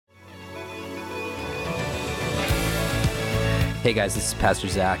Hey guys, this is Pastor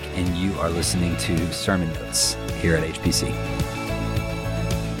Zach, and you are listening to Sermon Notes here at HPC.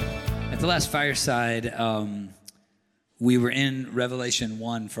 At the last fireside, we were in Revelation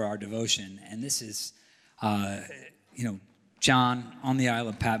 1 for our devotion, and this is, John on the Isle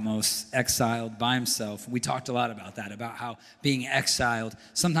of Patmos, exiled by himself. We talked a lot about that, about how being exiled,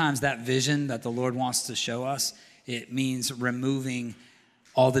 sometimes that vision that the Lord wants to show us, it means removing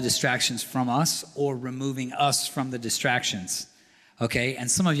all the distractions from us or removing us from the distractions. Okay, and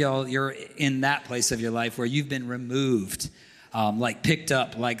some of y'all, you're in that place of your life where you've been removed, like picked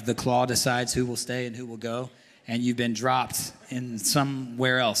up, like the claw decides who will stay and who will go, and you've been dropped in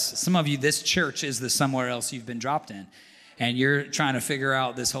somewhere else. Some of you, this church is the somewhere else you've been dropped in, and you're trying to figure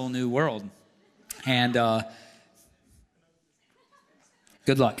out this whole new world. And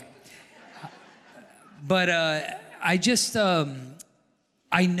good luck. But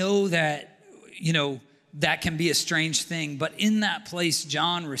I know that, that can be a strange thing, but in that place,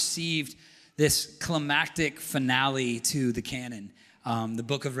 John received this climactic finale to the canon, the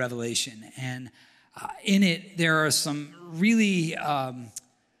book of Revelation. And in it, there are some really,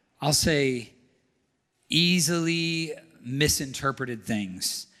 I'll say, easily misinterpreted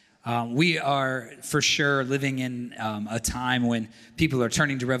things. We are, for sure, living in a time when people are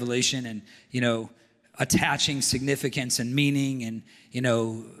turning to Revelation and, attaching significance and meaning and,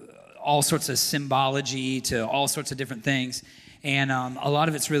 all sorts of symbology to all sorts of different things. And a lot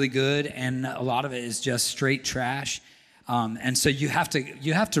of it's really good, and a lot of it is just straight trash. And so you have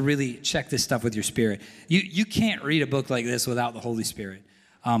to really check this stuff with your spirit. You can't read a book like this without the Holy Spirit,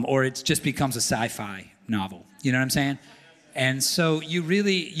 or it just becomes a sci-fi novel. You know what I'm saying? And so you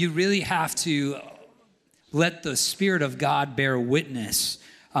really have to let the Spirit of God bear witness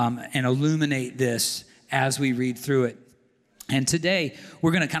and illuminate this as we read through it. And today,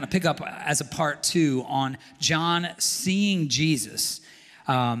 we're going to kind of pick up as a part 2 on John seeing Jesus.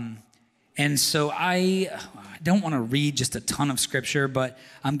 And so I don't want to read just a ton of scripture, but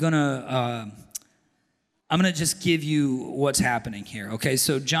I'm going to just give you what's happening here. Okay,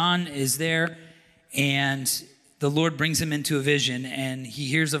 so John is there, and the Lord brings him into a vision, and he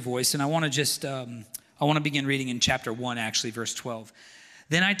hears a voice. And I want to begin reading in chapter 1, actually, verse 12.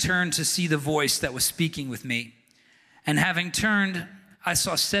 Then I turned to see the voice that was speaking with me. And having turned, I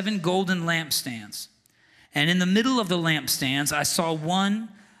saw 7 golden lampstands. And in the middle of the lampstands, I saw one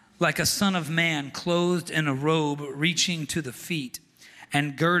like a son of man, clothed in a robe reaching to the feet,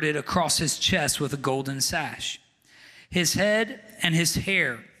 and girded across his chest with a golden sash. His head and his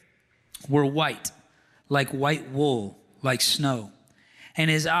hair were white, like white wool, like snow. And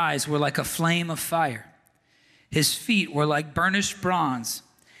his eyes were like a flame of fire. His feet were like burnished bronze,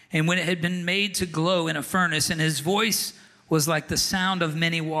 and when it had been made to glow in a furnace, and his voice was like the sound of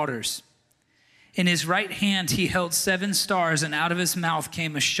many waters. In his right hand he held 7 stars, and out of his mouth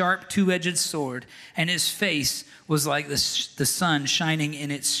came a sharp 2-edged sword, and his face was like the sun shining in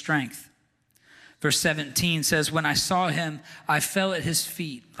its strength. Verse 17 says, when I saw him, I fell at his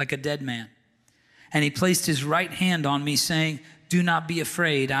feet like a dead man. And he placed his right hand on me, saying, do not be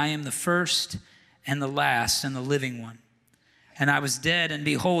afraid. I am the first and the last and the living one. And I was dead, and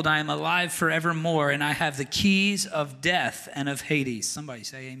behold, I am alive forevermore, and I have the keys of death and of Hades. Somebody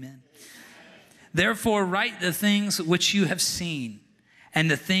say amen. Therefore write the things which you have seen, and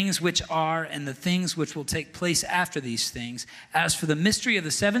the things which are, and the things which will take place after these things. As for the mystery of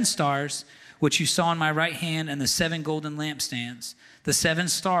the 7 stars, which you saw in my right hand, and the 7 golden lampstands, the 7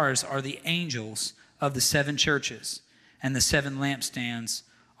 stars are the angels of the 7 churches, and the 7 lampstands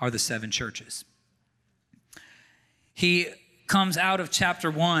are the 7 churches. He comes out of chapter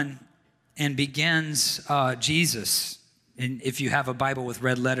 1 and begins Jesus. And if you have a Bible with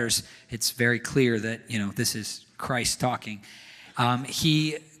red letters, it's very clear that, this is Christ talking.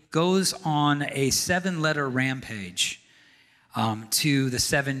 He goes on a 7-letter rampage to the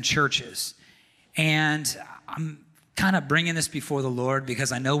 7 churches. And I'm kind of bringing this before the Lord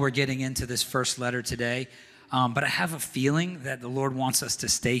because I know we're getting into this first letter today. But I have a feeling that the Lord wants us to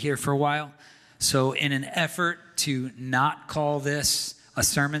stay here for a while. So in an effort to not call this a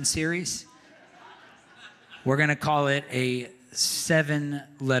sermon series, we're going to call it a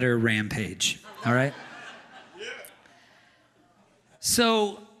 7-letter rampage, all right?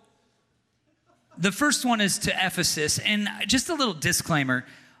 So the first one is to Ephesus, and just a little disclaimer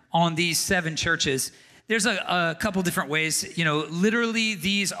on these 7 churches. There's a couple different ways. Literally,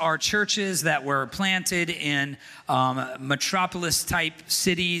 these are churches that were planted in metropolis-type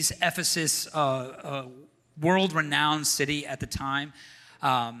cities. Ephesus, world-renowned city at the time.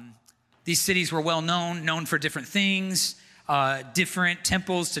 These cities were well known for different things. different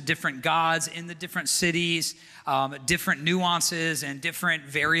temples to different gods in the different cities, different nuances and different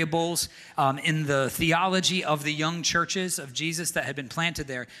variables in the theology of the young churches of Jesus that had been planted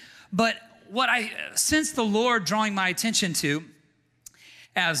there. But what I sensed the Lord drawing my attention to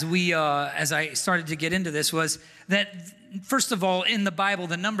as I started to get into this was that, first of all, in the Bible,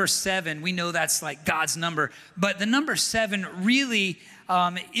 the number 7, we know that's like God's number, but the number 7 really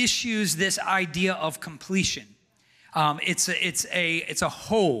issues this idea of completion. It's a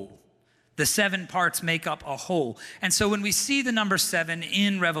whole. The 7 parts make up a whole. And so when we see the number 7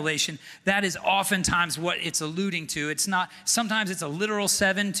 in Revelation, that is oftentimes what it's alluding to. It's not, sometimes it's a literal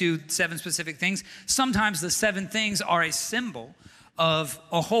 7 to 7 specific things. Sometimes the 7 things are a symbol of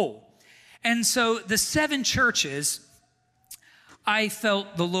a whole. And so the 7 churches, I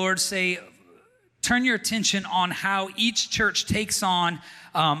felt the Lord say, turn your attention on how each church takes on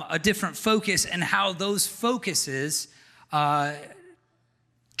a different focus and how those focuses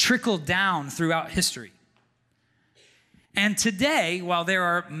trickle down throughout history. And today, while there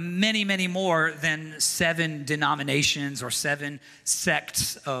are many, many more than 7 denominations or 7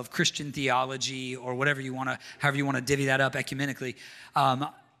 sects of Christian theology or however you want to divvy that up ecumenically,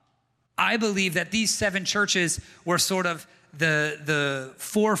 I believe that these 7 churches were sort of the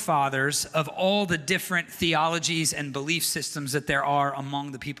forefathers of all the different theologies and belief systems that there are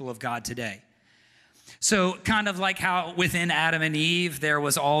among the people of God today. So kind of like how within Adam and Eve, there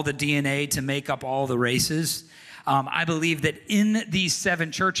was all the DNA to make up all the races. I believe that in these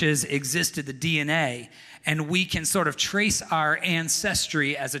 7 churches existed the DNA, and we can sort of trace our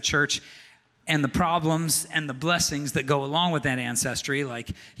ancestry as a church and the problems and the blessings that go along with that ancestry,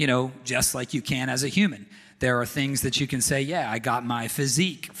 like, just like you can as a human. There are things that you can say, yeah, I got my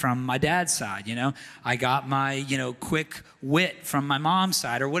physique from my dad's side, I got my, quick wit from my mom's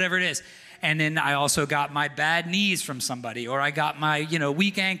side, or whatever it is. And then I also got my bad knees from somebody, or I got my,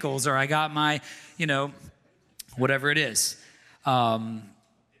 weak ankles, or I got my, whatever it is. You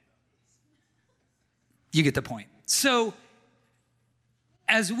get the point. So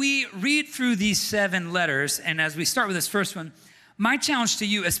as we read through these 7 letters, and as we start with this first one, my challenge to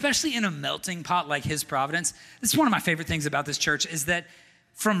you, especially in a melting pot like His Providence, this is one of my favorite things about this church, is that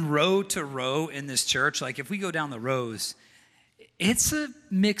from row to row in this church, like if we go down the rows, it's a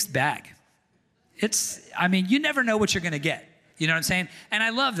mixed bag. You never know what you're going to get. You know what I'm saying? And I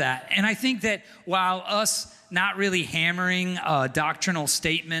love that. And I think that while us not really hammering doctrinal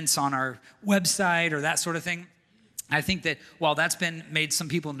statements on our website or that sort of thing, I think that while that's made some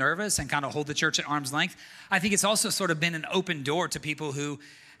people nervous and kind of hold the church at arm's length, I think it's also sort of been an open door to people who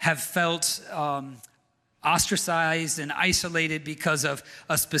have felt ostracized and isolated because of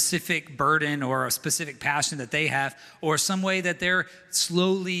a specific burden or a specific passion that they have, or some way that they're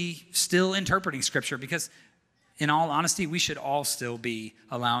slowly still interpreting Scripture. Because in all honesty, we should all still be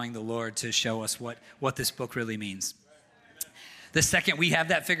allowing the Lord to show us what this book really means. The second we have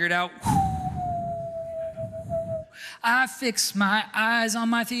that figured out, I fix my eyes on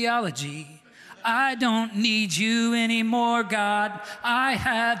my theology. I don't need you anymore, God. I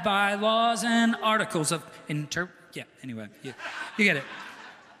have bylaws and articles of anyway, you get it.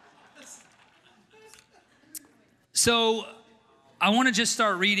 So I want to just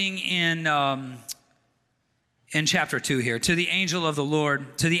start reading in chapter 2 here. To the angel of the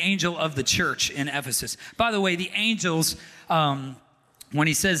Lord, to the angel of the church in Ephesus. By the way, the angels, when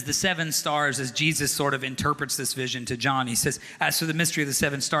he says the 7 stars, as Jesus sort of interprets this vision to John, he says, as for the mystery of the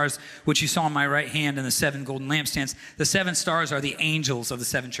 7 stars, which you saw in my right hand and the 7 golden lampstands, the 7 stars are the angels of the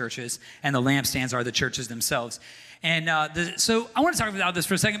 7 churches, and the lampstands are the churches themselves. And so I want to talk about this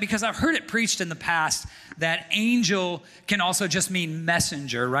for a second, because I've heard it preached in the past that angel can also just mean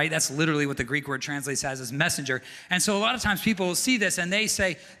messenger, right? That's literally what the Greek word translates as messenger. And so a lot of times people see this and they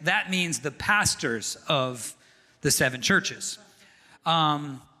say that means the pastors of the 7 churches.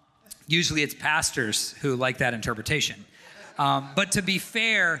 Usually it's pastors who like that interpretation. But to be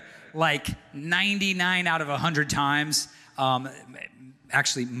fair, like 99 out of 100 times,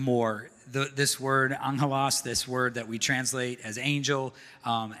 actually more, this word angelos, this word that we translate as angel,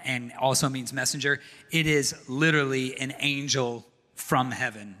 and also means messenger, it is literally an angel from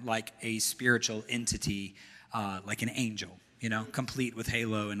heaven, like a spiritual entity, like an angel, complete with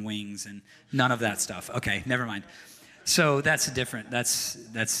halo and wings and none of that stuff. Okay, never mind. So that's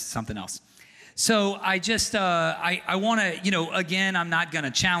something else. So I just, I want to, again, I'm not going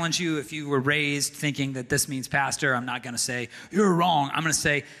to challenge you if you were raised thinking that this means pastor. I'm not going to say, you're wrong. I'm going to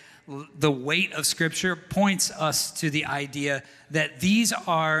say the weight of Scripture points us to the idea that these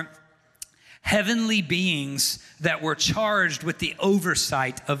are heavenly beings that were charged with the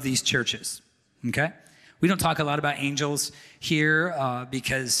oversight of these churches, okay? We don't talk a lot about angels here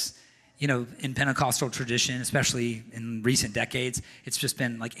because, in Pentecostal tradition, especially in recent decades, it's just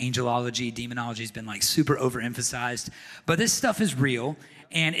been like angelology, demonology has been like super overemphasized. But this stuff is real,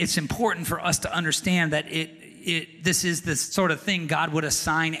 and it's important for us to understand that this is the sort of thing God would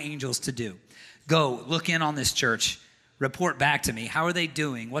assign angels to do. Go, look in on this church, report back to me. How are they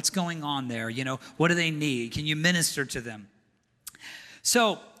doing? What's going on there? What do they need? Can you minister to them?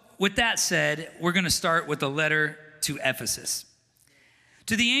 So with that said, we're going to start with the letter to Ephesus.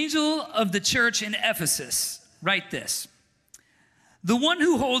 To the angel of the church in Ephesus, write this. The one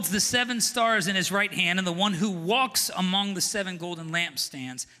who holds the 7 stars in his right hand and the one who walks among the 7 golden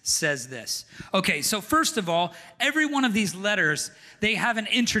lampstands says this. Okay, so first of all, every one of these letters, they have an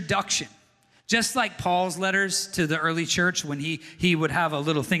introduction. Just like Paul's letters to the early church, when he would have a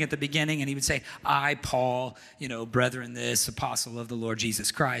little thing at the beginning and he would say, I, Paul, brethren this, apostle of the Lord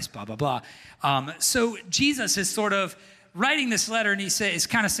Jesus Christ, blah, blah, blah. So Jesus is sort of writing this letter and is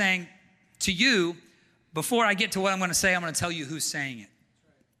kind of saying to you, before I get to what I'm going to say, I'm going to tell you who's saying it.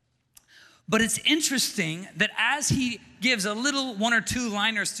 But it's interesting that as he gives a little 1 or 2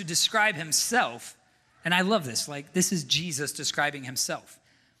 liners to describe himself, and I love this, like this is Jesus describing himself.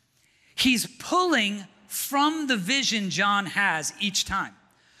 He's pulling from the vision John has each time.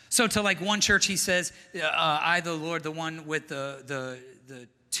 So to like one church, he says, I, the Lord, the one with the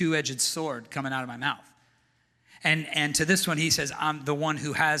 2-edged sword coming out of my mouth. And to this one, he says, I'm the one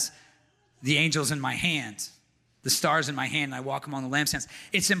who has the angels in my hand, the stars in my hand, and I walk among the lampstands.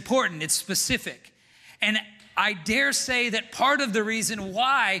 It's important, it's specific. And I dare say that part of the reason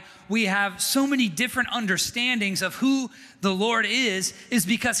why we have so many different understandings of who the Lord is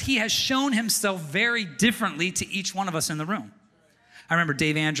because he has shown himself very differently to each one of us in the room. I remember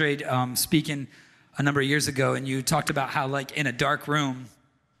Dave Andrade speaking a number of years ago, and you talked about how like in a dark room,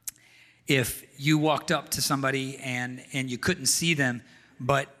 if you walked up to somebody and you couldn't see them,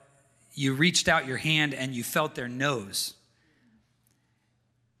 but you reached out your hand and you felt their nose,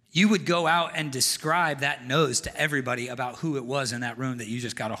 you would go out and describe that nose to everybody about who it was in that room that you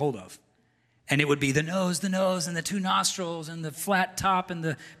just got a hold of. And it would be the nose, and the 2 nostrils, and the flat top, and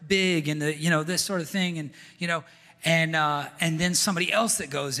the big, and the, this sort of thing. And then somebody else that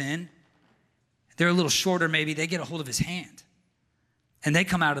goes in, they're a little shorter maybe, they get a hold of his hand. And they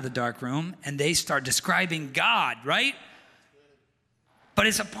come out of the dark room, and they start describing God, right? But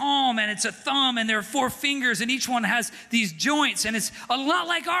it's a palm and it's a thumb and there are 4 fingers and each one has these joints and it's a lot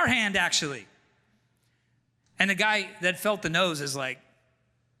like our hand actually. And the guy that felt the nose is like,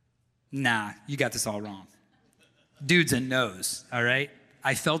 nah, you got this all wrong. Dude's a nose, all right?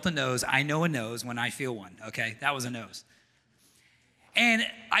 I felt a nose. I know a nose when I feel one, okay? That was a nose. And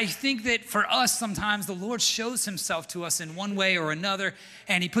I think that for us, sometimes the Lord shows himself to us in one way or another,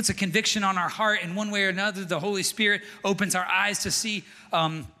 and he puts a conviction on our heart in one way or another. The Holy Spirit opens our eyes to see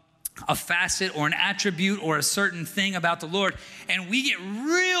a facet or an attribute or a certain thing about the Lord, and we get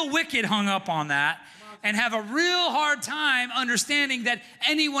real wicked hung up on that and have a real hard time understanding that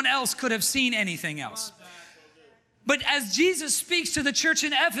anyone else could have seen anything else. But as Jesus speaks to the church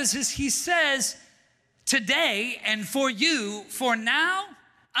in Ephesus, he says, today and for you, for now,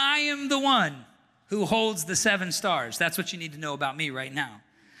 I am the one who holds the 7 stars. That's what you need to know about me right now.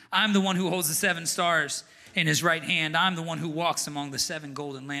 I'm the one who holds the 7 stars in his right hand. I'm the one who walks among the 7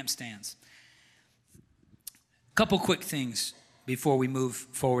 golden lampstands. A couple quick things before we move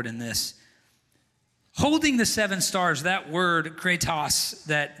forward in this. Holding the 7 stars, that word, kratos,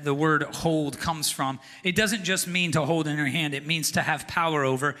 that the word hold comes from, it doesn't just mean to hold in your hand. It means to have power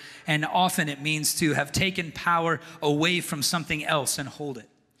over, and often it means to have taken power away from something else and hold it.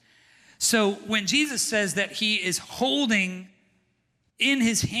 So when Jesus says that he is holding in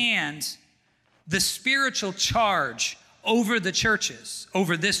his hand the spiritual charge over the churches,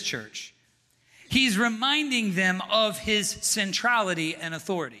 over this church, he's reminding them of his centrality and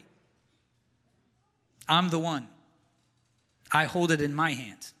authority. I'm the one. I hold it in my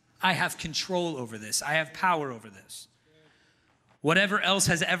hand. I have control over this. I have power over this. Whatever else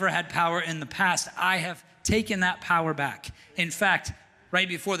has ever had power in the past, I have taken that power back. In fact, right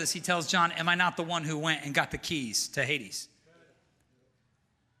before this, he tells John, am I not the one who went and got the keys to Hades?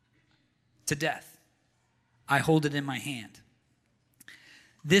 To death. I hold it in my hand.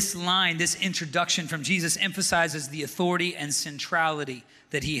 This line, this introduction from Jesus emphasizes the authority and centrality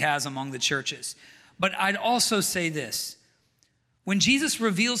that he has among the churches. But I'd also say this. When Jesus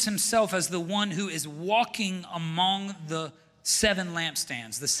reveals himself as the one who is walking among the 7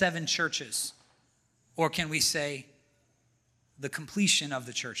 lampstands, the 7 churches, or can we say the completion of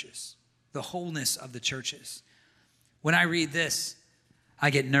the churches, the wholeness of the churches. When I read this, I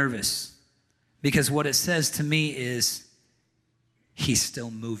get nervous Because what it says to me is he's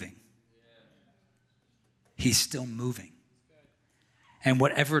still moving. He's still moving. And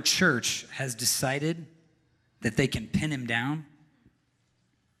whatever church has decided that they can pin him down,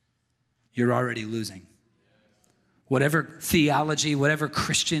 you're already losing. Whatever theology, whatever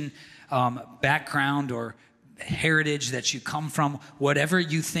Christian background or heritage that you come from, whatever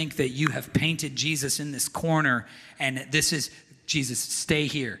you think that you have painted Jesus in this corner and this is Jesus, stay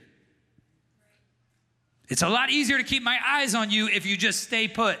here. It's a lot easier to keep my eyes on you if you just stay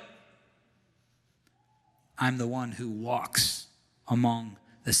put. I'm the one who walks among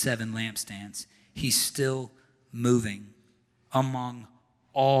the 7 lampstands. He's still moving among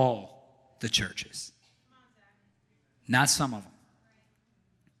all the churches. Not some of them.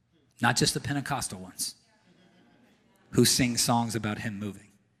 Not just the Pentecostal ones who sing songs about him moving,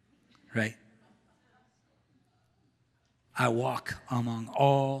 right? I walk among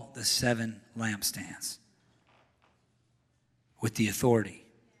all the 7 lampstands with the authority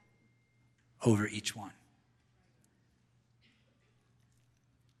over each one.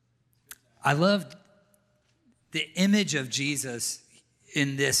 I love the image of Jesus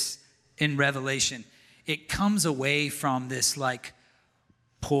in Revelation. It comes away from this like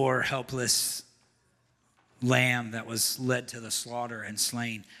poor, helpless lamb that was led to the slaughter and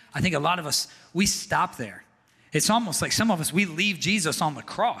slain. I think a lot of us, we stop there. It's almost like some of us, we leave Jesus on the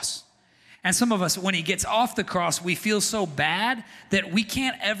cross. And some of us, when he gets off the cross, we feel so bad that we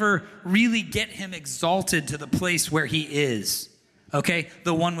can't ever really get him exalted to the place where he is. Okay?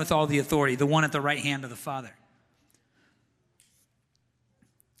 The one with all the authority, the one at the right hand of the Father.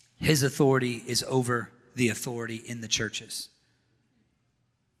 His authority is over the authority in the churches.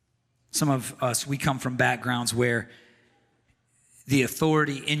 Some of us, we come from backgrounds where the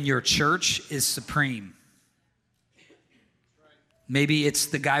authority in your church is supreme. Maybe it's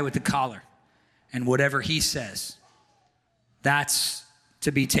the guy with the collar, and whatever he says, that's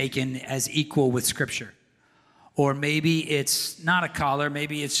to be taken as equal with Scripture. Or maybe it's not a collar,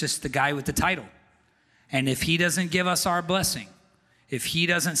 maybe it's just the guy with the title. And if he doesn't give us our blessing, if he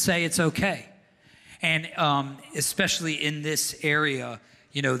doesn't say it's okay, and especially in this area,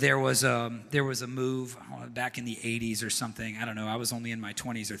 you know, there was a move back in the 80s or something. I don't know. I was only in my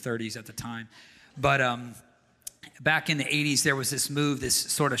 20s or 30s at the time. But back in the 80s, there was this move, this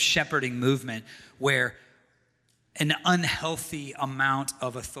sort of shepherding movement where an unhealthy amount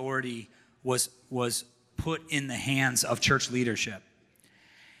of authority was put in the hands of church leadership.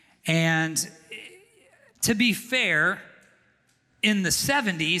 And to be fair, in the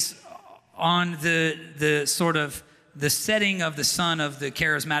 70s, on the sort of the setting of the sun of the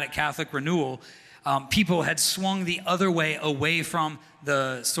charismatic Catholic renewal, people had swung the other way away from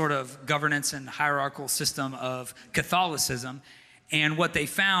the sort of governance and hierarchical system of Catholicism. And what they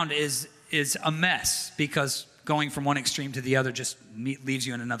found is a mess, because going from one extreme to the other just leaves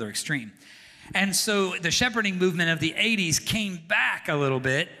you in another extreme. And so the shepherding movement of the 80s came back a little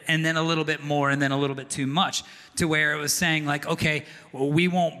bit, and then a little bit more, and then a little bit too much, to where it was saying like, okay, well, we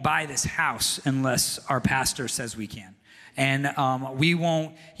won't buy this house unless our pastor says we can. And we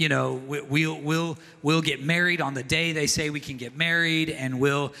won't, you know, we'll get married on the day they say we can get married, and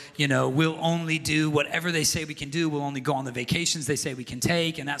we'll only do whatever they say we can do. We'll only go on the vacations they say we can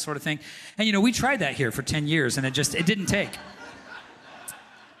take, and that sort of thing. And, you know, we tried that here for 10 years, and it didn't take.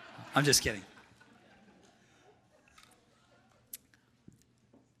 I'm just kidding.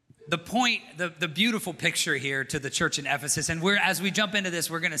 The point, the beautiful picture here to the church in Ephesus, and as we jump into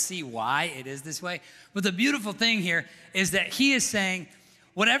this, we're going to see why it is this way. But the beautiful thing here is that he is saying,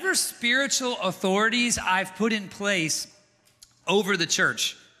 whatever spiritual authorities I've put in place over the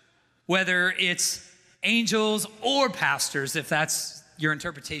church, whether it's angels or pastors, if that's your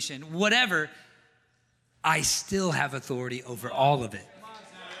interpretation, whatever, I still have authority over all of it.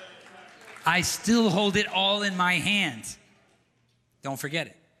 I still hold it all in my hand. Don't forget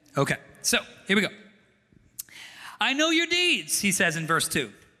it. Okay, so here we go. I know your deeds, he says in verse 2.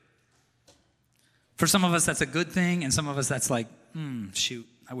 For some of us, that's a good thing, and some of us, that's like, shoot,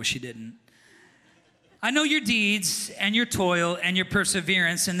 I wish he didn't. I know your deeds and your toil and your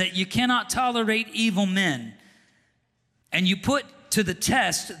perseverance, and that you cannot tolerate evil men. And you put to the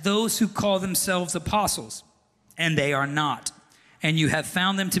test those who call themselves apostles, and they are not. And you have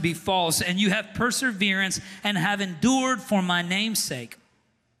found them to be false, and you have perseverance and have endured for my name's sake,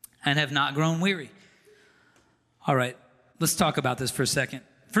 and have not grown weary. All right, let's talk about this for a second.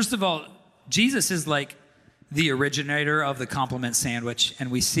 First of all, Jesus is like the originator of the compliment sandwich,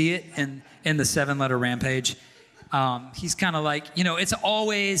 and we see it in the 7-letter Rampage. He's kind of like, you know, it's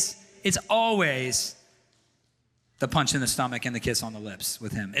always the punch in the stomach and the kiss on the lips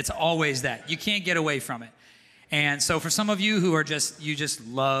with him. It's always that. You can't get away from it. And so for some of you who are you just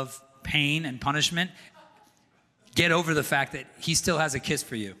love pain and punishment, get over the fact that he still has a kiss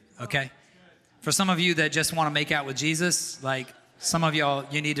for you, okay? For some of you that just want to make out with Jesus, like some of y'all,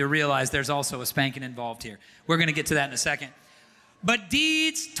 you need to realize there's also a spanking involved here. We're going to get to that in a second. But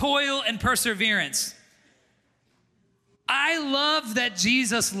deeds, toil, and perseverance. I love that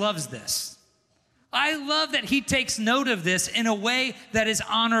Jesus loves this. I love that he takes note of this in a way that is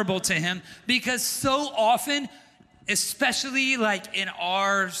honorable to him, because so often, especially like in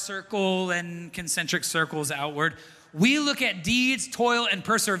our circle and concentric circles outward, we look at deeds, toil, and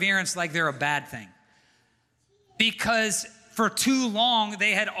perseverance like they're a bad thing. Because for too long,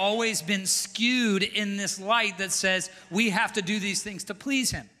 they had always been skewed in this light that says we have to do these things to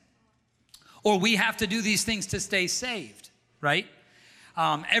please him. Or we have to do these things to stay saved, right?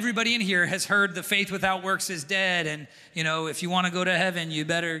 Everybody in here has heard the faith without works is dead, and if you want to go to heaven, you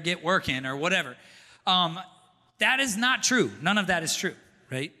better get working or whatever. That is not true. None of that is true,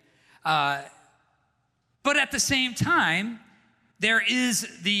 right? But at the same time, there is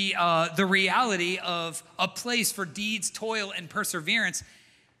the reality of a place for deeds, toil, and perseverance.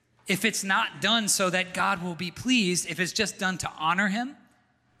 If it's not done so that God will be pleased, if it's just done to honor him,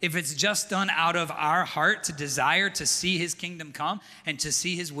 if it's just done out of our heart to desire to see his kingdom come and to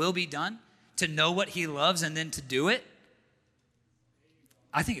see his will be done, to know what he loves and then to do it,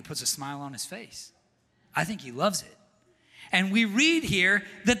 I think it puts a smile on his face. I think he loves it. And we read here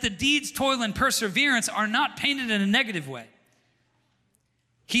that the deeds, toil, and perseverance are not painted in a negative way.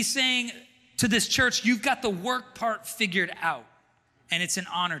 He's saying to this church, you've got the work part figured out, and it's an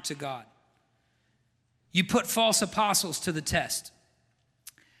honor to God. You put false apostles to the test.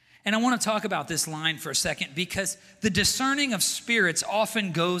 And I want to talk about this line for a second, because the discerning of spirits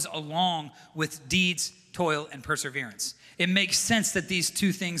often goes along with deeds, toil, and perseverance. It makes sense that these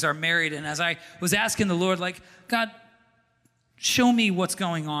two things are married. And as I was asking the Lord, like, God, show me what's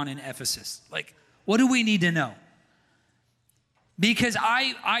going on in Ephesus. Like, what do we need to know? Because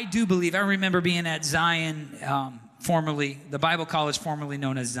I do believe, I remember being at Zion, formerly, the Bible college formerly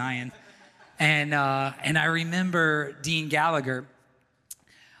known as Zion. And I remember Dean Gallagher.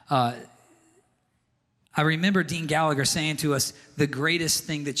 I remember Dean Gallagher saying to us, the greatest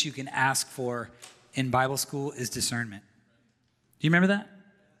thing that you can ask for in Bible school is discernment. Do you remember that?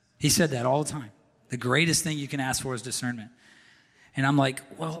 He said that all the time. The greatest thing you can ask for is discernment. And I'm like,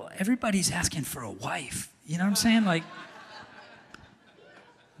 well, everybody's asking for a wife. You know what I'm saying? Like,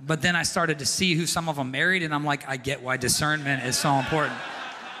 but then I started to see who some of them married, and I'm like, I get why discernment is so important.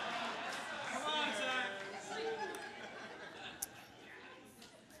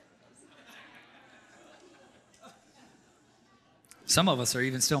 Some of us are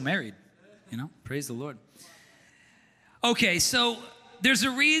even still married, praise the Lord. Okay, so there's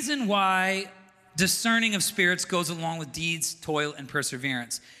a reason why discerning of spirits goes along with deeds, toil, and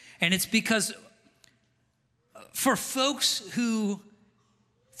perseverance. And it's because for folks who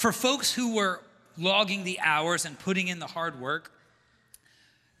were logging the hours and putting in the hard work,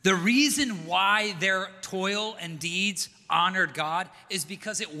 the reason why their toil and deeds honored God is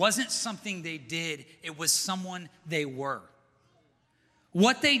because it wasn't something they did, it was someone they were.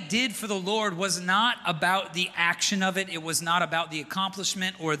 What they did for the Lord was not about the action of it. It was not about the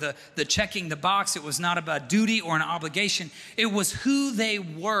accomplishment or the checking the box. It was not about duty or an obligation. It was who they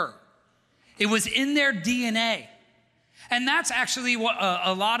were. It was in their DNA. And that's actually what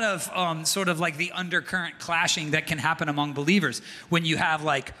a lot of sort of like the undercurrent clashing that can happen among believers. When you have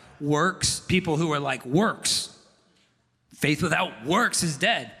like works, people who are like works. Faith without works is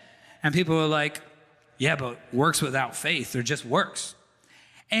dead. And people are like, yeah, but works without faith are just works.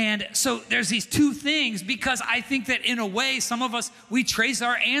 And so there's these two things, because I think that in a way, some of us, we trace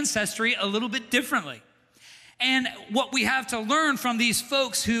our ancestry a little bit differently. And what we have to learn from these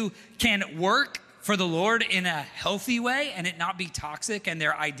folks who can work for the Lord in a healthy way and it not be toxic and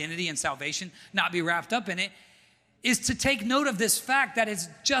their identity and salvation not be wrapped up in it, is to take note of this fact that it's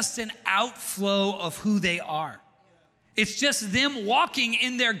just an outflow of who they are. It's just them walking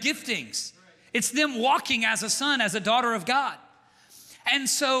in their giftings. It's them walking as a son, as a daughter of God. And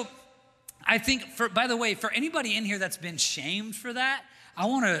so I think, by the way, for anybody in here that's been shamed for that, I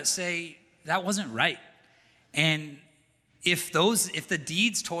want to say that wasn't right. And if the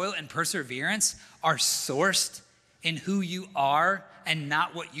deeds, toil, and perseverance are sourced in who you are and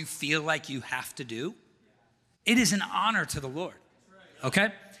not what you feel like you have to do, it is an honor to the Lord.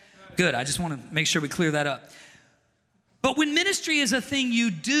 Okay? Good. I just want to make sure we clear that up. But when ministry is a thing you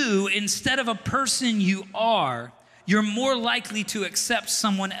do instead of a person you are, you're more likely to accept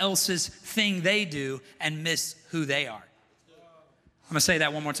someone else's thing they do and miss who they are. I'm going to say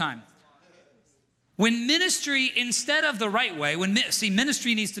that one more time. When ministry, instead of the right way,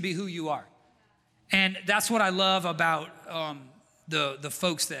 ministry needs to be who you are. And that's what I love about the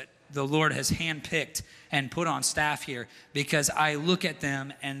folks that the Lord has handpicked and put on staff here, because I look at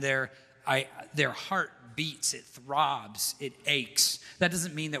them and their heart beats, it throbs, it aches. That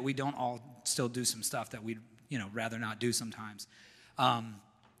doesn't mean that we don't all still do some stuff that we'd rather not do sometimes.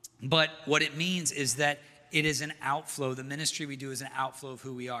 But what it means is that it is an outflow. The ministry we do is an outflow of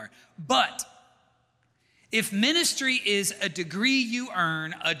who we are. But if ministry is a degree you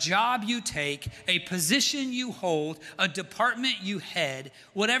earn, a job you take, a position you hold, a department you head,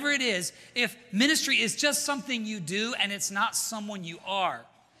 whatever it is, if ministry is just something you do and it's not someone you are,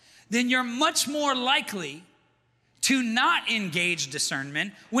 then you're much more likely to not engage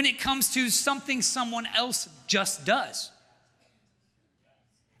discernment when it comes to something someone else just does.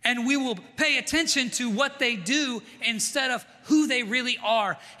 And we will pay attention to what they do instead of who they really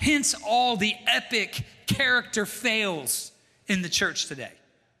are. Hence all the epic character fails in the church today.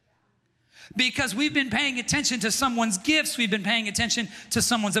 Because we've been paying attention to someone's gifts, we've been paying attention to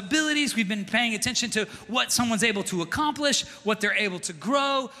someone's abilities, we've been paying attention to what someone's able to accomplish, what they're able to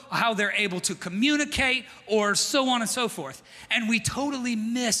grow, how they're able to communicate, or so on and so forth. And we totally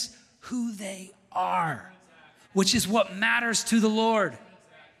miss who they are, which is what matters to the Lord.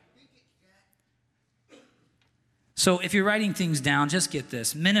 So if you're writing things down, just get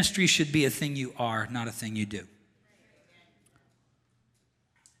this. Ministry should be a thing you are, not a thing you do.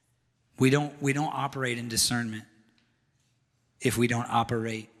 We don't operate in discernment if we don't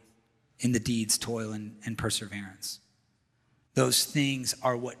operate in the deeds, toil, and perseverance. Those things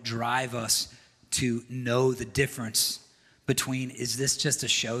are what drive us to know the difference between, is this just a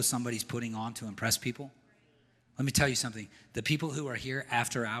show somebody's putting on to impress people? Let me tell you something. The people who are here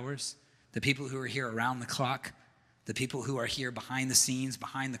after hours, the people who are here around the clock, the people who are here behind the scenes,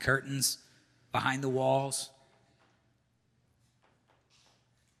 behind the curtains, behind the walls,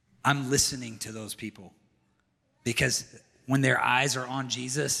 I'm listening to those people, because when their eyes are on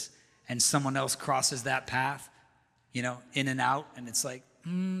Jesus and someone else crosses that path, in and out, and it's like,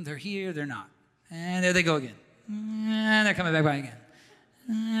 they're here, they're not. And there they go again. And they're coming back by again.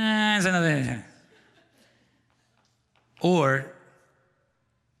 There's another. Or,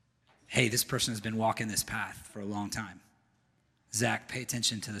 hey, this person has been walking this path for a long time. Zach, pay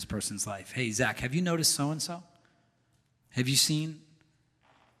attention to this person's life. Hey, Zach, have you noticed so-and-so? Have you seen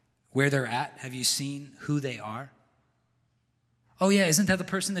where they're at? Have you seen who they are? Oh, yeah, isn't that the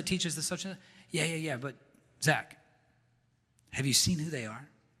person that teaches the such a? Yeah, but Zach, have you seen who they are?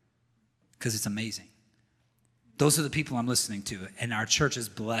 Because it's amazing. Those are the people I'm listening to, and our church is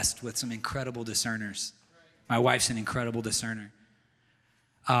blessed with some incredible discerners. My wife's an incredible discerner.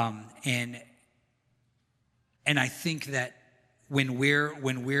 And I think that when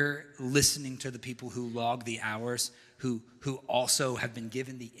we're listening to the people who log the hours, who also have been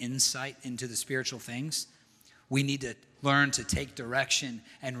given the insight into the spiritual things, we need to learn to take direction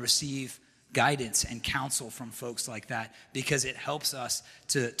and receive guidance and counsel from folks like that, because it helps us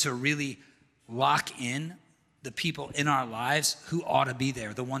to really lock in the people in our lives who ought to be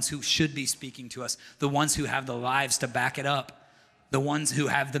there, the ones who should be speaking to us, the ones who have the lives to back it up, the ones who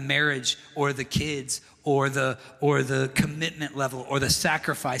have the marriage or the kids or the commitment level or the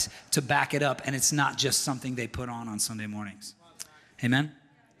sacrifice to back it up, and it's not just something they put on Sunday mornings. Amen?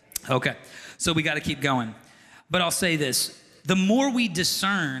 Okay, so we got to keep going. But I'll say this. The more we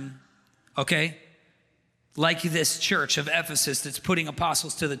discern, okay, like this church of Ephesus that's putting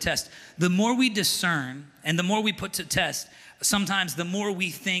apostles to the test, the more we discern and the more we put to test, sometimes the more we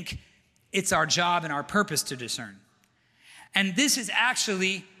think it's our job and our purpose to discern. And this is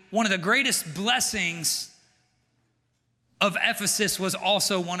actually one of the greatest blessings of Ephesus, was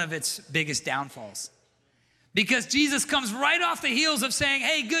also one of its biggest downfalls. Because Jesus comes right off the heels of saying,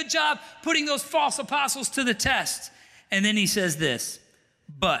 hey, good job putting those false apostles to the test. And then he says this,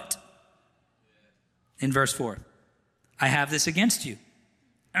 but, in verse 4, I have this against you,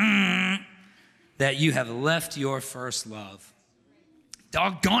 that you have left your first love.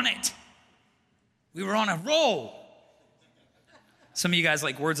 Doggone it. We were on a roll. Some of you guys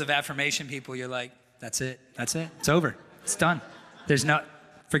like words of affirmation people, you're like, that's it, it's over, it's done.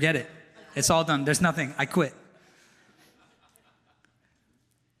 Forget it, it's all done, there's nothing, I quit.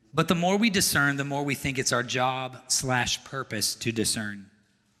 But the more we discern, the more we think it's our job/purpose to discern.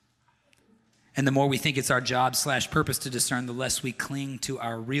 And the more we think it's our job/purpose to discern, the less we cling to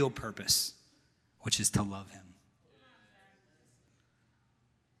our real purpose, which is to love him.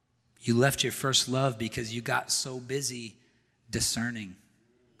 You left your first love because you got so busy discerning.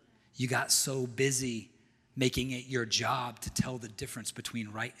 You got so busy making it your job to tell the difference between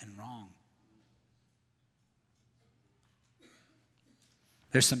right and wrong.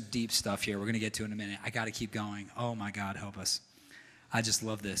 There's some deep stuff here we're going to get to in a minute. I got to keep going. Oh my God, help us. I just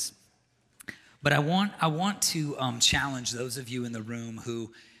love this. But I want to challenge those of you in the room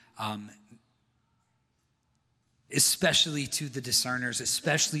who, especially to the discerners,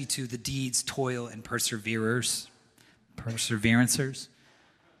 especially to the deeds, toil, and perseverers.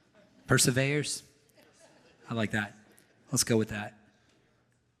 I like that. Let's go with that.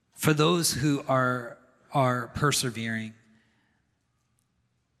 For those who are persevering,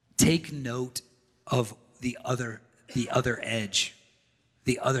 take note of the other edge,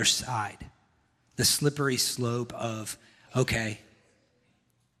 the other side, the slippery slope of, okay,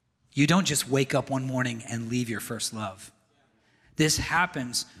 you don't just wake up one morning and leave your first love. This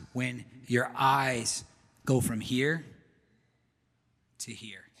happens when your eyes go from here to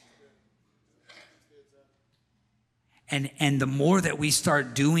here. And the more that we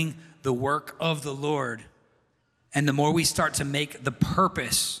start doing the work of the Lord, and the more we start to make the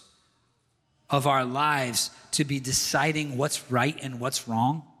purpose of our lives to be deciding what's right and what's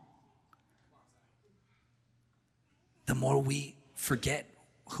wrong, the more we forget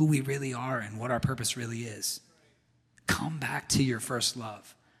who we really are and what our purpose really is. Come back to your first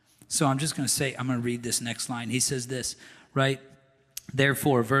love. So I'm just going to read this next line. He says this, right?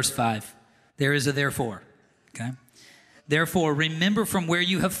 Therefore, verse 5, there is a therefore, okay? Therefore, remember from where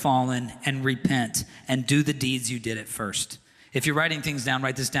you have fallen and repent and do the deeds you did at first. If you're writing things down,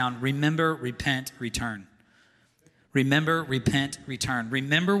 write this down. Remember, repent, return. Remember, repent, return.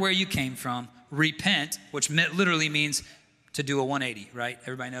 Remember where you came from. Repent, which literally means to do a 180, right?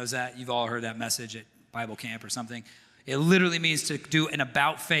 Everybody knows that. You've all heard that message at Bible camp or something. It literally means to do an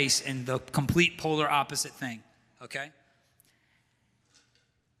about face and the complete polar opposite thing, okay?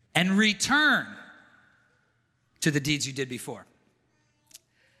 And return to the deeds you did before.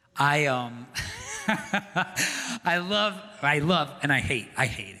 I love, and I hate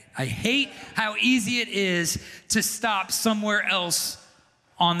it. I hate how easy it is to stop somewhere else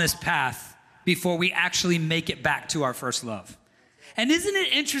on this path before we actually make it back to our first love. And isn't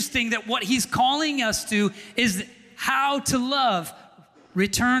it interesting that what he's calling us to is how to love?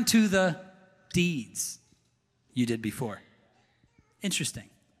 Return to the deeds you did before. Interesting.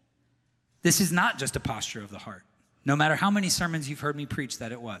 This is not just a posture of the heart. No matter how many sermons you've heard me preach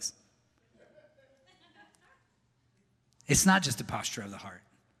that it was. It's not just a posture of the heart.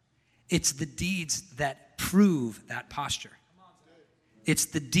 It's the deeds that prove that posture. It's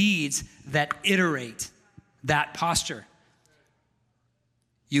the deeds that iterate that posture.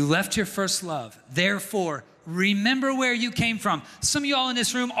 You left your first love. Therefore, remember where you came from. Some of y'all in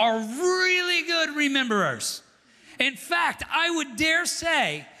this room are really good rememberers. In fact, I would dare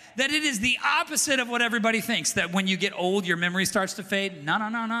say that it is the opposite of what everybody thinks, that when you get old, your memory starts to fade. No,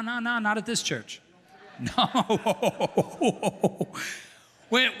 not at this church. No.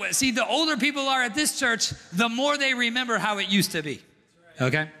 See, the older people are at this church, the more they remember how it used to be.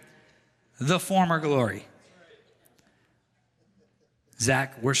 Okay? The former glory.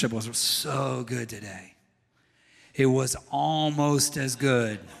 Zach, worship was so good today. It was almost as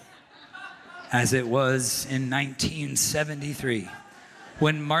good as it was in 1973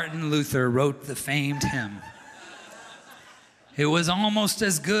 when Martin Luther wrote the famed hymn. It was almost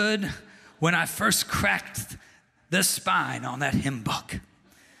as good when I first cracked the spine on that hymn book.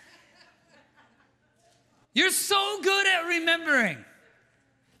 You're so good at remembering.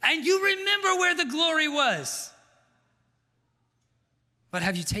 And you remember where the glory was. But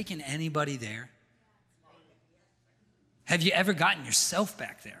have you taken anybody there? Have you ever gotten yourself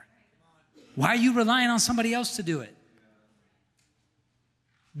back there? Why are you relying on somebody else to do it?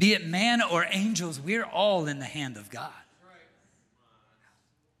 Be it man or angels, we're all in the hand of God.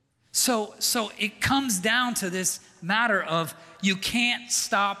 So it comes down to this matter of you can't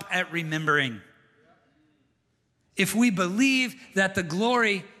stop at remembering. If we believe that the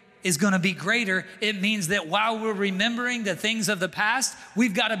glory is going to be greater, it means that while we're remembering the things of the past,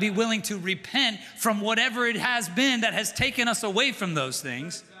 we've got to be willing to repent from whatever it has been that has taken us away from those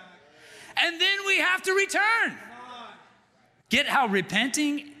things. And then we have to return. Get how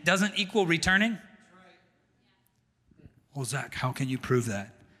repenting doesn't equal returning? Well, Zach, how can you prove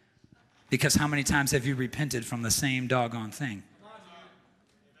that? Because how many times have you repented from the same doggone thing?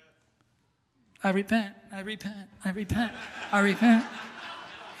 I repent.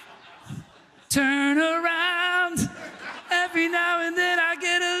 Turn around. Every now and then I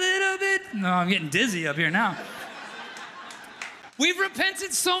get a little bit. No, I'm getting dizzy up here now. We've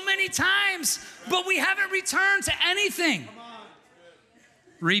repented so many times, but we haven't returned to anything.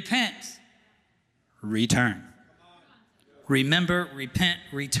 Repent. Return. Remember, repent,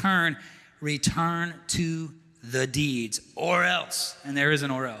 return. Return to the deeds. Or else, and there is an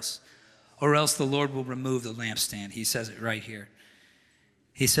or else the Lord will remove the lampstand. He says it right here.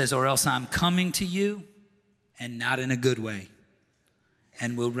 He says, or else I'm coming to you, and not in a good way,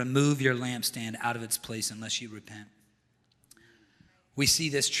 and will remove your lampstand out of its place unless you repent. We see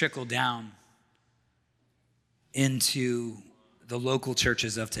this trickle down into the local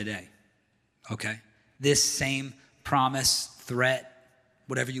churches of today, okay? This same promise, threat,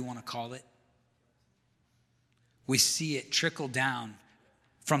 whatever you want to call it. We see it trickle down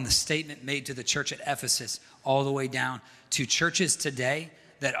from the statement made to the church at Ephesus all the way down to churches today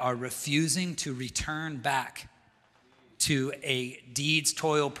that are refusing to return back to a deeds,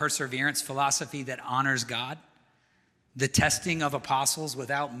 toil, perseverance philosophy that honors God, the testing of apostles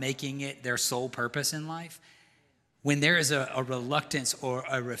without making it their sole purpose in life. When there is a reluctance or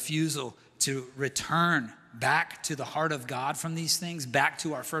a refusal to return back to the heart of God from these things, back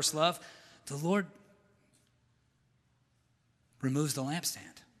to our first love, the Lord removes the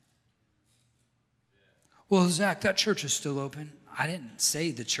lampstand. Well, Zach, that church is still open. I didn't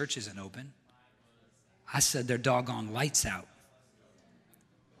say the church isn't open. I said their doggone light's out.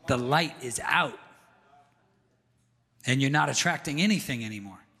 The light is out. And you're not attracting anything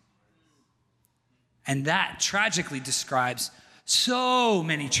anymore. And that tragically describes so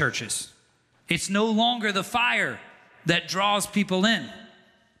many churches. It's no longer the fire that draws people in.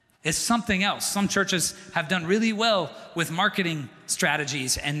 It's something else. Some churches have done really well with marketing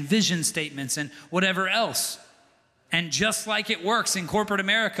strategies and vision statements and whatever else. And just like it works in corporate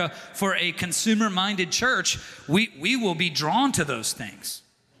America for a consumer-minded church, we will be drawn to those things.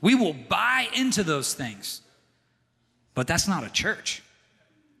 We will buy into those things. But that's not a church.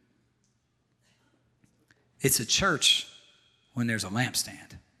 It's a church when there's a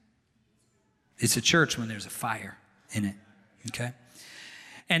lampstand. It's a church when there's a fire in it, okay?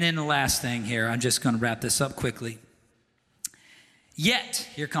 And then the last thing here, I'm just going to wrap this up quickly. Yet,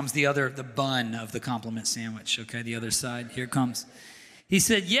 here comes the bun of the compliment sandwich, okay, the other side, here it comes. He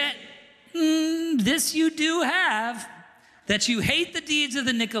said, yet, this you do have, that you hate the deeds of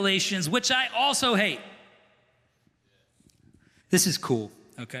the Nicolaitans, which I also hate. This is cool,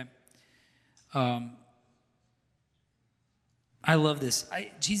 okay? I love this.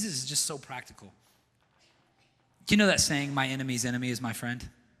 Jesus is just so practical. Do you know that saying, my enemy's enemy is my friend?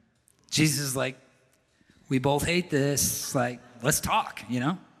 Jesus is like, we both hate this. Like, let's talk, you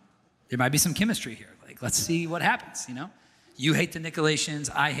know? There might be some chemistry here. Like, let's see what happens, you know? You hate the Nicolaitans.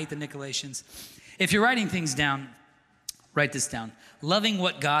 I hate the Nicolaitans. If you're writing things down, write this down. Loving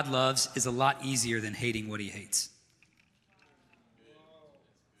what God loves is a lot easier than hating what he hates.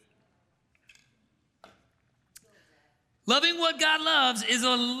 Loving what God loves is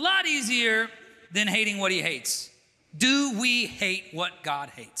a lot easier than hating what he hates. Do we hate what God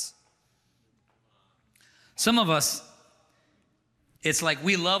hates? Some of us, it's like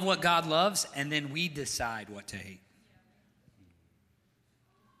we love what God loves, and then we decide what to hate.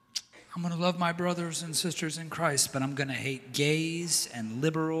 I'm going to love my brothers and sisters in Christ, but I'm going to hate gays and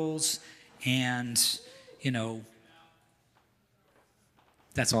liberals and, you know,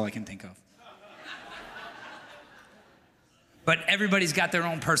 that's all I can think of. But everybody's got their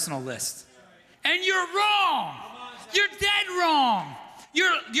own personal list. And you're wrong. You're dead wrong.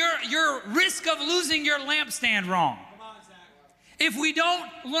 You're risk of losing your lampstand wrong. If we don't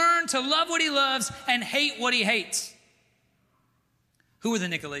learn to love what he loves and hate what he hates. Who are the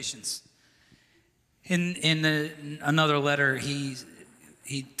Nicolaitans? In another letter, he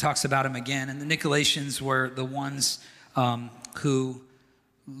talks about them again. And the Nicolaitans were the ones who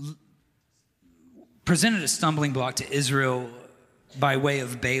presented a stumbling block to Israel by way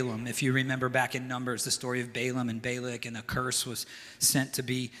of Balaam. If you remember back in Numbers, the story of Balaam and Balak, and a curse was sent to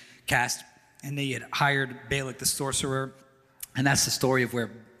be cast, and they had hired Balak the sorcerer, and that's the story of where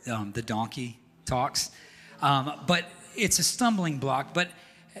the donkey talks. But it's a stumbling block. But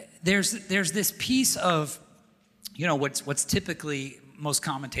there's this piece of, you know, what's typically most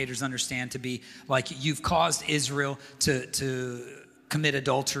commentators understand to be like you've caused Israel to commit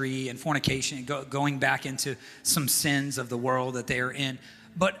adultery and fornication, going back into some sins of the world that they are in.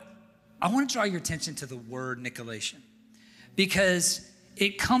 But I want to draw your attention to the word Nicolaitan, because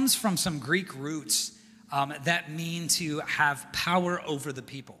it comes from some Greek roots that mean to have power over the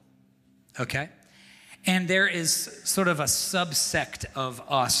people, okay? And there is sort of a subsect of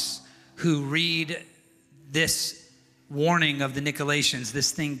us who read this warning of the Nicolaitans,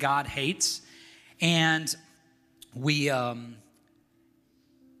 this thing God hates, and we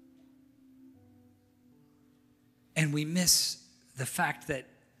And we miss the fact that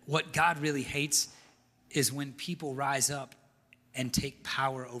what God really hates is when people rise up and take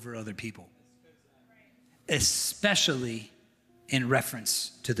power over other people, especially in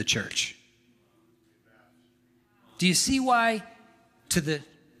reference to the church. Do you see why to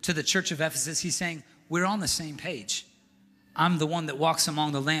the church of Ephesus, he's saying, we're on the same page. I'm the one that walks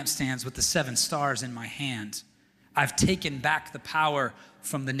among the lampstands with the 7 stars in my hand. I've taken back the power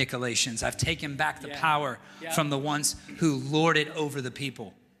from the Nicolaitans. I've taken back the power from the ones who lord it over the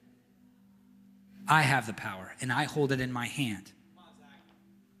people. I have the power, and I hold it in my hand.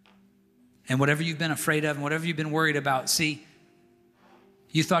 And whatever you've been afraid of and whatever you've been worried about, see,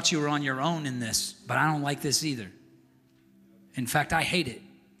 you thought you were on your own in this, but I don't like this either. In fact, I hate it.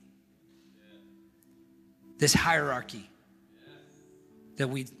 This hierarchy that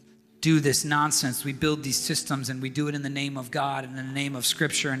we do this nonsense. We build these systems and we do it in the name of God and in the name of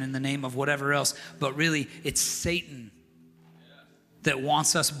Scripture and in the name of whatever else. But really, it's Satan that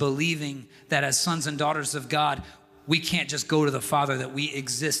wants us believing that as sons and daughters of God, we can't just go to the Father, that we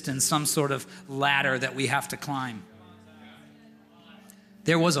exist in some sort of ladder that we have to climb.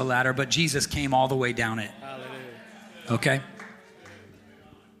 There was a ladder, but Jesus came all the way down it. Okay?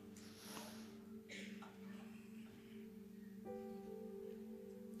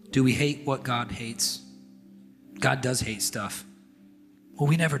 Do we hate what God hates? God does hate stuff. Well,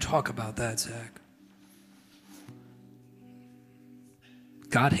 we never talk about that, Zach.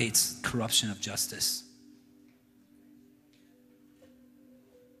 God hates corruption of justice.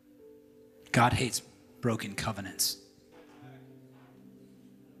 God hates broken covenants.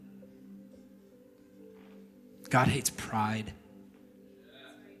 God hates pride.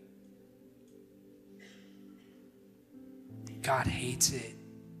 God hates it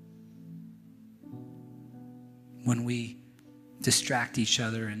when we distract each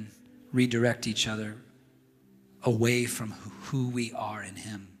other and redirect each other away from who we are in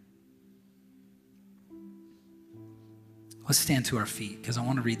Him. Let's stand to our feet because I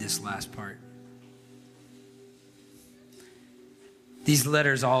want to read this last part. These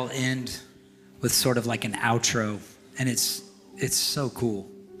letters all end with sort of like an outro, and it's so cool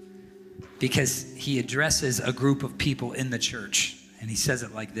because he addresses a group of people in the church, and he says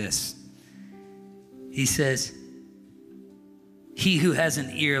it like this. He says, "He who has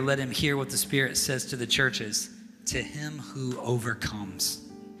an ear, let him hear what the Spirit says to the churches. To him who overcomes."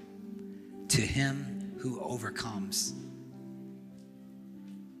 To him who overcomes.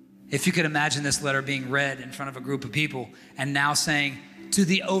 If you could imagine this letter being read in front of a group of people and now saying, to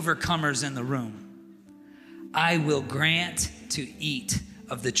the overcomers in the room, I will grant to eat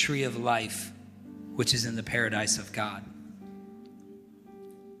of the tree of life, which is in the paradise of God.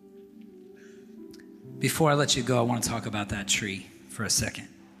 Before I let you go, I want to talk about that tree for a second.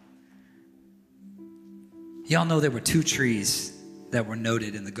 Y'all know there were 2 trees that were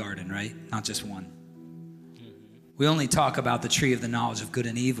noted in the garden, right? Not just one. We only talk about the tree of the knowledge of good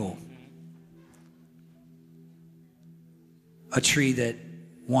and evil. A tree that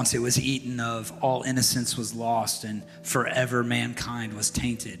once it was eaten of, all innocence was lost and forever mankind was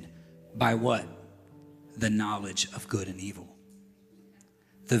tainted by what? The knowledge of good and evil.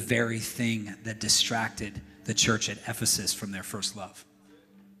 The very thing that distracted the church at Ephesus from their first love.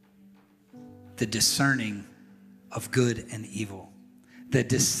 The discerning of good and evil. The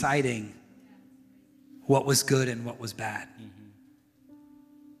deciding what was good and what was bad.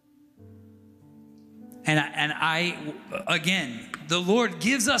 And I, again, the Lord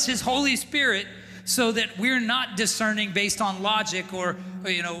gives us His Holy Spirit so that we're not discerning based on logic or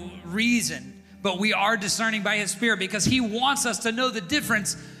reason, but we are discerning by His Spirit because He wants us to know the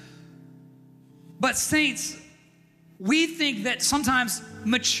difference. But saints, we think that sometimes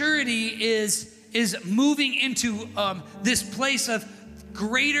maturity is moving into this place of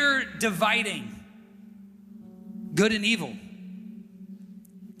greater dividing good and evil.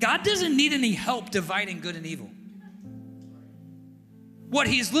 God doesn't need any help dividing good and evil. What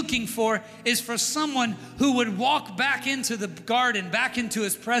He's looking for is for someone who would walk back into the garden, back into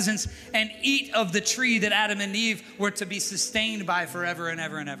His presence, and eat of the tree that Adam and Eve were to be sustained by forever and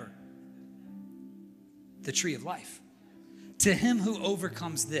ever and ever. The tree of life. To him who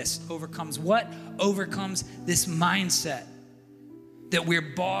overcomes this, overcomes what? Overcomes this mindset that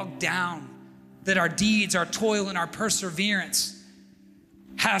we're bogged down, that our deeds, our toil, and our perseverance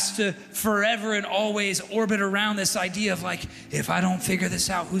has to forever and always orbit around this idea of like, if I don't figure this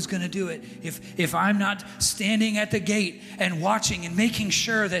out, who's going to do it? If I'm not standing at the gate and watching and making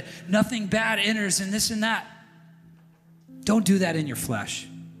sure that nothing bad enters and this and that. Don't do that in your flesh.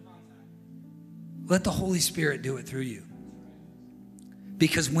 Let the Holy Spirit do it through you.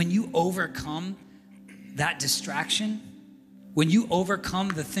 Because when you overcome that distraction, when you overcome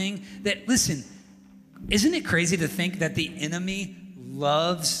the thing that, listen, isn't it crazy to think that the enemy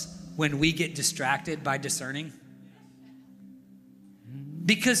loves when we get distracted by discerning?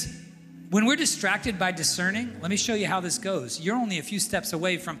 Because when we're distracted by discerning, let me show you how this goes. You're only a few steps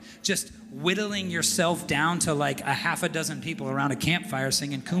away from just whittling yourself down to like a half a dozen people around a campfire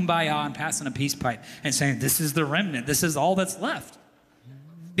singing Kumbaya and passing a peace pipe and saying, this is the remnant. This is all that's left.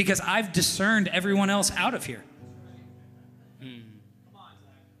 Because I've discerned everyone else out of here.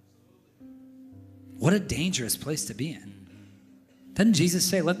 What a dangerous place to be in. Doesn't Jesus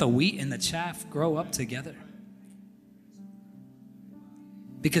say, let the wheat and the chaff grow up together?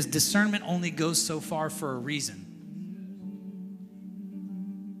 Because discernment only goes so far for a reason.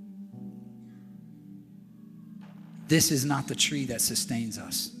 This is not the tree that sustains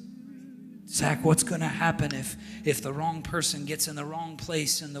us. Zach, what's going to happen if the wrong person gets in the wrong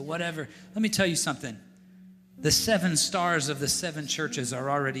place and the whatever? Let me tell you something. The 7 stars of the 7 churches are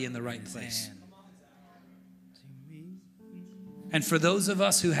already in the right place. And for those of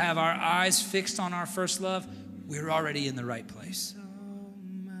us who have our eyes fixed on our first love, we're already in the right place.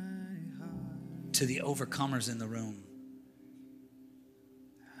 To the overcomers in the room.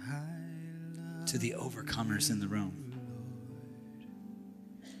 To the overcomers in the room.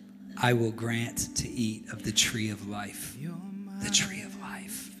 I will grant to eat of the tree of life. The tree of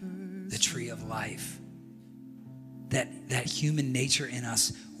life. The tree of life. That human nature in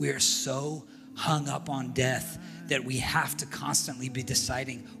us, we are so hung up on death that we have to constantly be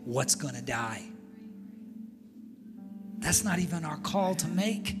deciding what's going to die. That's not even our call to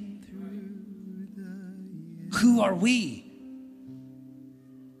make. Who are we?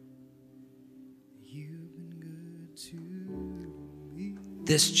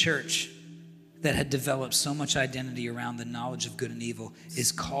 This church that had developed so much identity around the knowledge of good and evil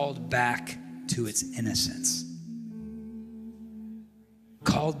is called back to its innocence.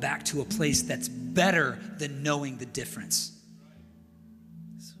 Called back to a place that's better than knowing the difference.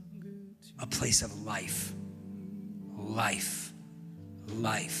 A place of life. Life.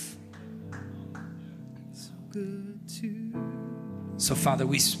 Life. So, Father,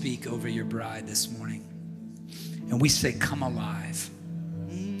 we speak over your bride this morning. And we say, come alive.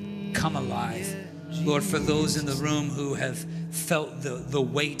 Come alive. Lord, for those in the room who have felt the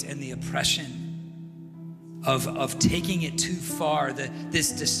weight and the oppression of taking it too far,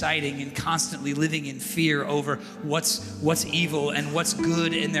 this deciding and constantly living in fear over what's evil and what's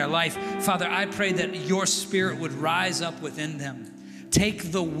good in their life. Father, I pray that your spirit would rise up within them.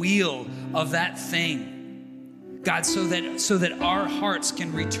 Take the wheel of that thing, God, so that our hearts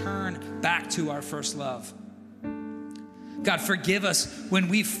can return back to our first love. God, forgive us when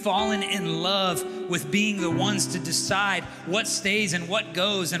we've fallen in love with being the ones to decide what stays and what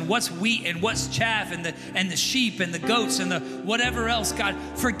goes and what's wheat and what's chaff and the sheep and the goats and the whatever else. God,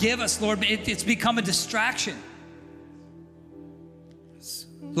 forgive us, Lord. It's become a distraction.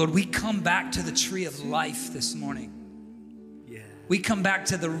 Lord, we come back to the tree of life this morning. We come back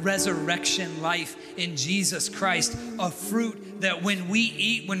to the resurrection life in Jesus Christ, a fruit that when we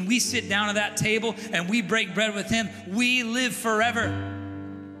eat, when we sit down at that table and we break bread with him, we live forever.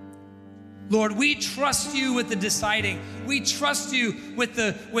 Lord, we trust you with the deciding. We trust you with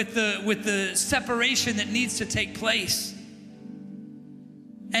the separation that needs to take place.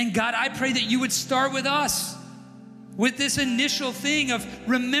 And God, I pray that you would start with us, with this initial thing of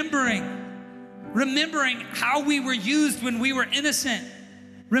remembering how we were used when we were innocent.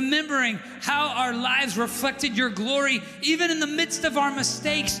 Remembering how our lives reflected your glory, even in the midst of our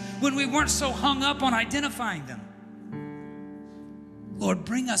mistakes when we weren't so hung up on identifying them. Lord,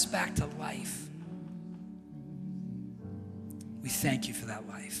 bring us back to life. We thank you for that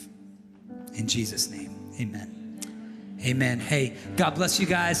life. In Jesus' name, amen. Amen. Hey, God bless you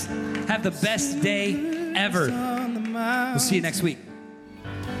guys. Have the best day ever. We'll see you next week.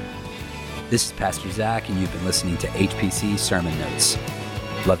 This is Pastor Zach, and you've been listening to HPC Sermon Notes.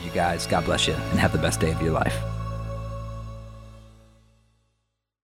 Love you guys. God bless you, and have the best day of your life.